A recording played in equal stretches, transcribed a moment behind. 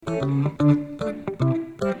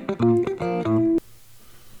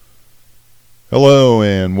Hello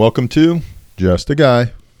and welcome to Just a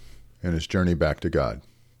Guy and His Journey Back to God.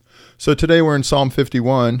 So today we're in Psalm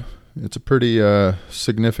 51. It's a pretty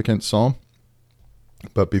significant psalm.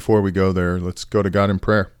 But before we go there, let's go to God in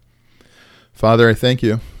prayer. Father, I thank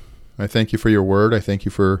you. I thank you for your word. I thank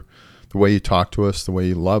you for the way you talk to us, the way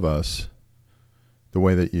you love us, the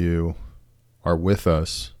way that you are with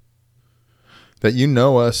us, that you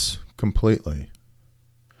know us completely.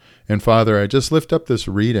 And Father, I just lift up this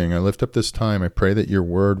reading. I lift up this time. I pray that your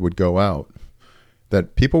word would go out,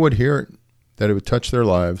 that people would hear it, that it would touch their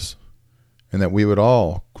lives, and that we would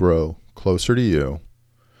all grow closer to you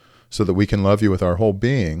so that we can love you with our whole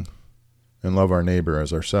being and love our neighbor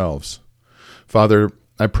as ourselves. Father,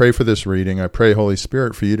 I pray for this reading. I pray, Holy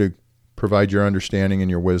Spirit, for you to provide your understanding and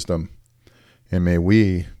your wisdom. And may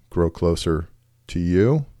we grow closer to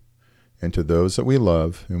you and to those that we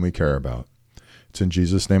love and we care about. It's in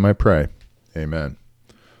Jesus' name I pray. Amen.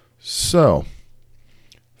 So,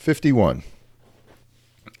 51.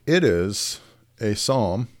 It is a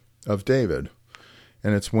psalm of David.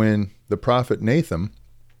 And it's when the prophet Nathan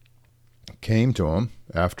came to him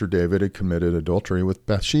after David had committed adultery with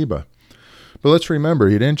Bathsheba. But let's remember,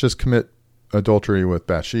 he didn't just commit adultery with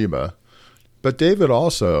Bathsheba, but David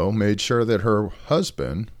also made sure that her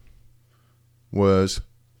husband was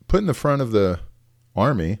put in the front of the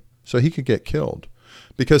army so he could get killed.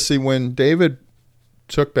 Because, see, when David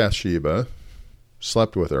took Bathsheba,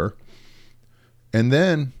 slept with her, and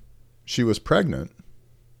then she was pregnant,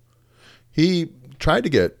 he tried to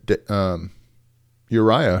get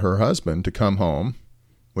Uriah, her husband, to come home,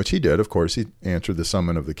 which he did. Of course, he answered the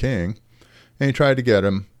summons of the king, and he tried to get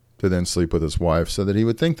him to then sleep with his wife so that he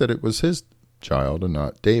would think that it was his child and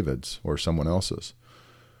not David's or someone else's.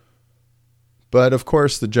 But, of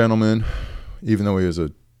course, the gentleman, even though he was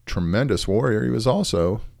a tremendous warrior, he was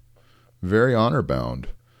also very honor-bound.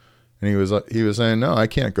 And he was saying, no, I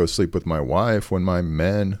can't go sleep with my wife when my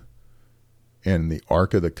men in the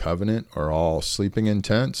Ark of the Covenant are all sleeping in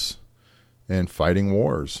tents and fighting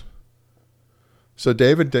wars. So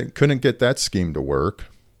David couldn't get that scheme to work.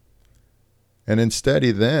 And instead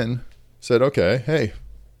he then said, okay, hey,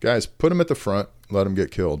 guys, put him at the front, let him get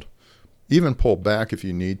killed. Even pull back if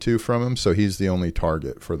you need to from him so he's the only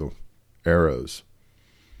target for the arrows.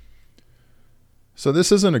 So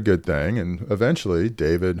this isn't a good thing, and eventually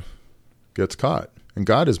David gets caught. And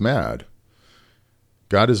God is mad.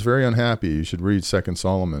 God is very unhappy. You should read 2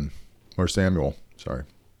 Samuel,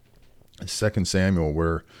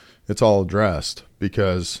 where it's all addressed,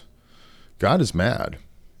 because God is mad.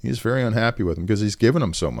 He's very unhappy with him because he's given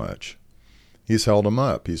him so much. He's held him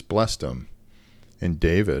up. He's blessed him. And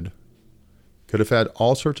David could have had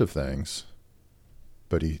all sorts of things,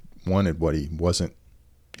 but he wanted what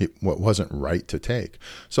wasn't right to take.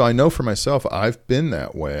 So I know for myself, I've been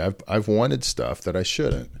that way. I've wanted stuff that I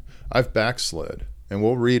shouldn't. I've backslid. And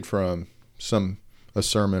we'll read from a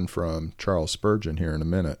sermon from Charles Spurgeon here in a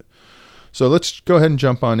minute. So let's go ahead and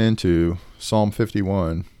jump on into Psalm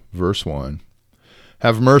 51, verse 1.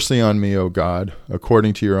 Have mercy on me, O God,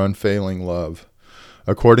 according to your unfailing love.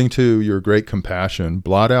 According to your great compassion,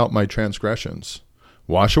 blot out my transgressions.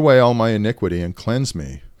 Wash away all my iniquity and cleanse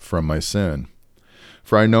me from my sin.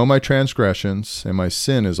 For I know my transgressions, and my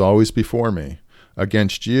sin is always before me.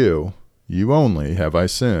 Against you, you only, have I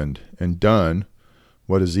sinned, and done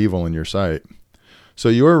what is evil in your sight. So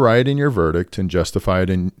you are right in your verdict, and justified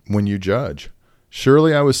when you judge.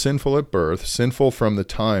 Surely I was sinful at birth, sinful from the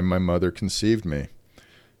time my mother conceived me.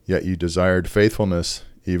 Yet you desired faithfulness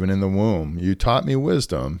even in the womb. You taught me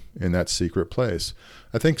wisdom in that secret place.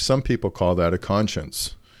 I think some people call that a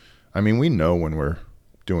conscience. I mean, we know when we're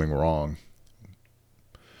doing wrong.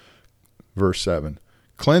 Verse 7,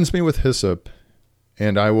 cleanse me with hyssop,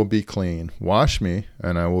 and I will be clean. Wash me,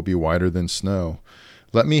 and I will be whiter than snow.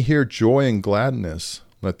 Let me hear joy and gladness.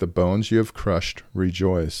 Let the bones you have crushed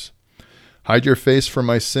rejoice. Hide your face from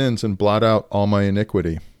my sins and blot out all my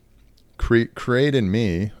iniquity. Create in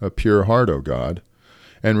me a pure heart, O God,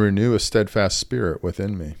 and renew a steadfast spirit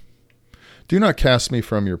within me. Do not cast me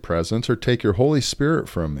from your presence or take your Holy Spirit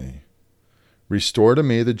from me. Restore to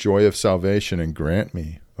me the joy of salvation and grant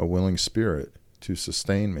me a willing spirit to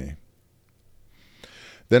sustain me.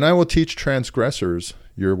 Then I will teach transgressors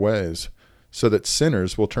your ways, so that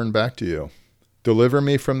sinners will turn back to you. Deliver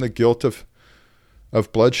me from the guilt of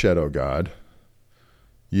bloodshed, O God,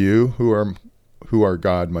 you who are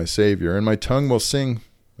God, my Savior, and my tongue will sing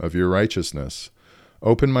of your righteousness.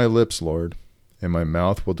 Open my lips, Lord, and my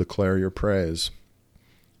mouth will declare your praise.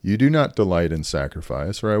 You do not delight in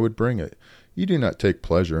sacrifice, or I would bring it. You do not take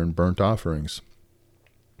pleasure in burnt offerings.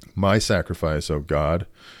 My sacrifice, O God,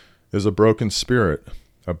 is a broken spirit,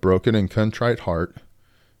 a broken and contrite heart.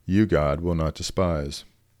 You, God, will not despise.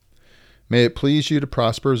 May it please you to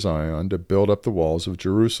prosper Zion, to build up the walls of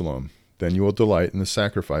Jerusalem. Then you will delight in the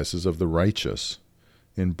sacrifices of the righteous,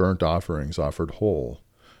 in burnt offerings offered whole.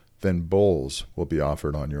 Then bulls will be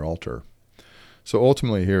offered on your altar. So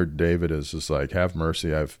ultimately here, David is just like, have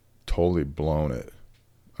mercy, I've totally blown it.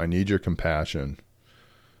 I need your compassion.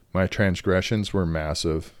 My transgressions were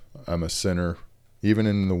massive. I'm a sinner. Even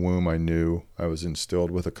in the womb, I knew I was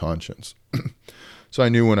instilled with a conscience. So I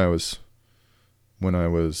knew when I was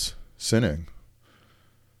sinning.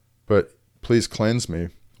 But please cleanse me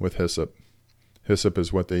with hyssop. Hyssop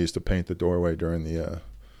is what they used to paint the doorway during the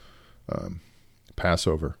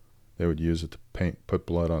Passover. They would use it to put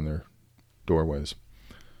blood on their doorways.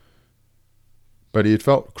 But he had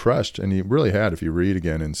felt crushed, and he really had, if you read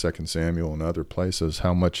again in 2 Samuel and other places,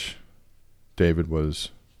 how much David was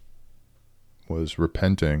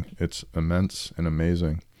repenting. It's immense and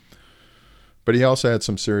amazing. But he also had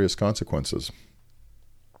some serious consequences.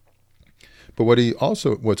 But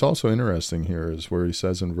what's also interesting here is where he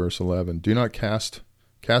says in verse 11, do not cast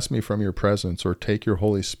me from your presence or take your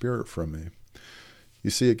Holy Spirit from me. You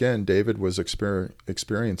see, again, David was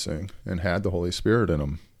experiencing and had the Holy Spirit in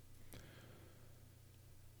him.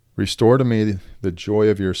 Restore to me the joy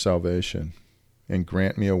of your salvation and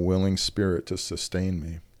grant me a willing spirit to sustain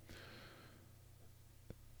me.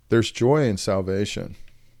 There's joy in salvation.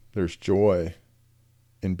 There's joy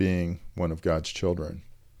in being one of God's children.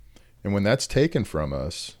 And when that's taken from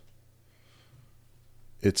us,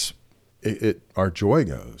 our joy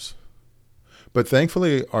goes. But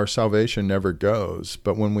thankfully, our salvation never goes.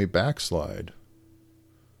 But when we backslide,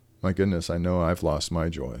 my goodness, I know I've lost my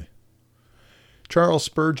joy. Charles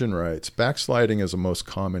Spurgeon writes, backsliding is a most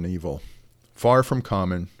common evil, far more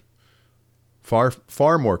common,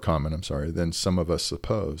 than some of us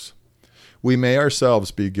suppose. We may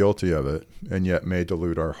ourselves be guilty of it, and yet may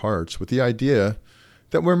delude our hearts with the idea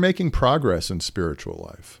that we're making progress in spiritual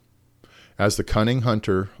life. As the cunning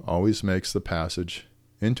hunter always makes the passage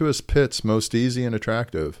into his pits most easy and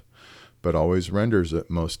attractive, but always renders it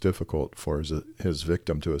most difficult for his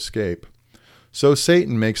victim to escape, so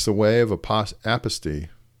Satan makes the way of apostasy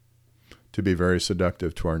to be very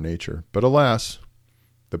seductive to our nature. But alas,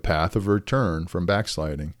 the path of return from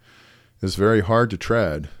backsliding is very hard to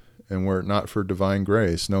tread, and were it not for divine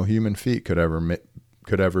grace, no human feet could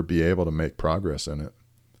ever be able to make progress in it.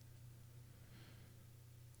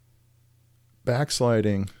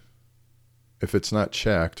 Backsliding, if it's not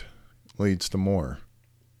checked, leads to more.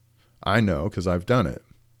 I know because I've done it.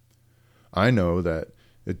 I know that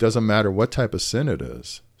it doesn't matter what type of sin it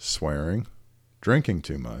is, swearing, drinking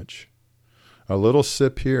too much. A little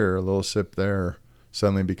sip here, a little sip there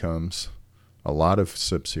suddenly becomes a lot of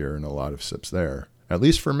sips here and a lot of sips there, at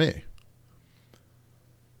least for me.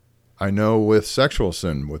 I know with sexual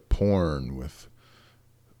sin, with porn, with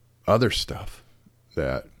other stuff,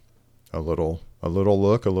 that a little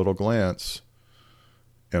look, a little glance,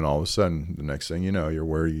 and all of a sudden, the next thing you know, you're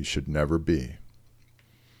where you should never be.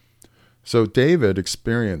 So David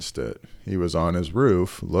experienced it. He was on his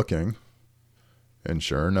roof looking, and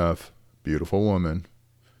sure enough, beautiful woman,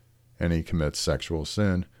 and he commits sexual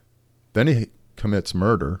sin. Then he commits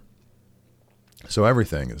murder. So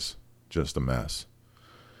everything is just a mess.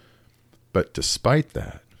 But despite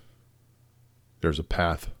that, there's a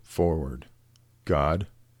path forward. God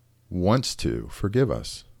wants to forgive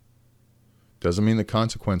us. Doesn't mean the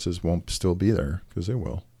consequences won't still be there, because they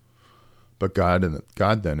will. But God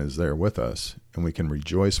then is there with us, and we can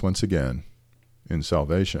rejoice once again in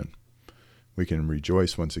salvation. We can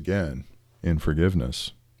rejoice once again in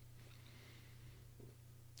forgiveness.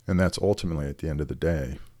 And that's ultimately, at the end of the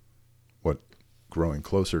day, what growing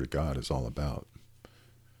closer to God is all about.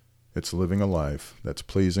 It's living a life that's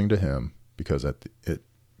pleasing to Him because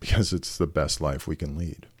it's the best life we can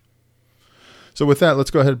lead. So with that,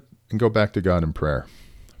 let's go ahead and go back to God in prayer.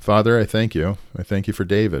 Father, I thank you. I thank you for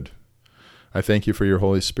David. I thank you for your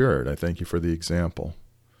Holy Spirit. I thank you for the example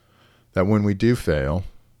that when we do fail,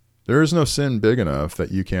 there is no sin big enough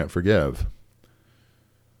that you can't forgive.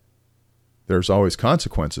 There's always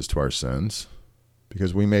consequences to our sins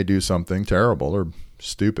because we may do something terrible or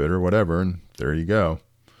stupid or whatever, and there you go.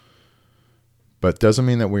 But doesn't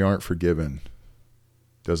mean that we aren't forgiven.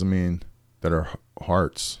 Doesn't mean that our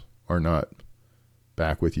hearts are not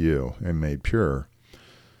back with you and made pure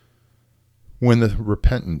when the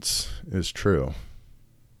repentance is true.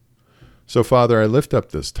 So, Father, I lift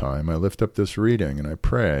up this time, I lift up this reading, and I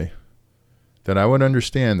pray that I would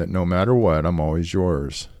understand that no matter what, I'm always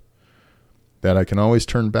yours, that I can always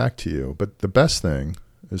turn back to you. But the best thing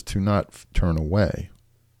is to not turn away.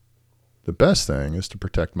 The best thing is to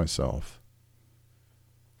protect myself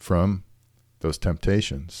from those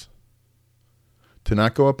temptations. To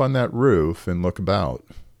not go up on that roof and look about,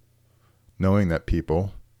 knowing that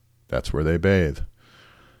people, that's where they bathe.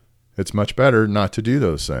 It's much better not to do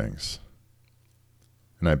those things.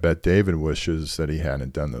 And I bet David wishes that he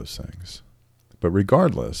hadn't done those things. But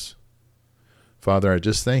regardless, Father, I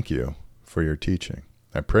just thank you for your teaching.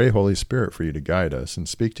 I pray, Holy Spirit, for you to guide us and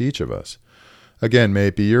speak to each of us. Again, may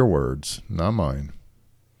it be your words, not mine,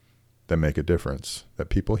 that make a difference, that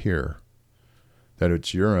people hear, that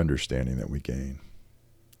it's your understanding that we gain.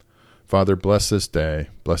 Father, bless this day,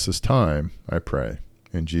 bless this time, I pray.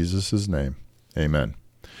 In Jesus' name, amen.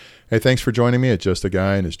 Hey, thanks for joining me at Just a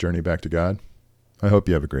Guy and His Journey Back to God. I hope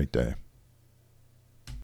you have a great day.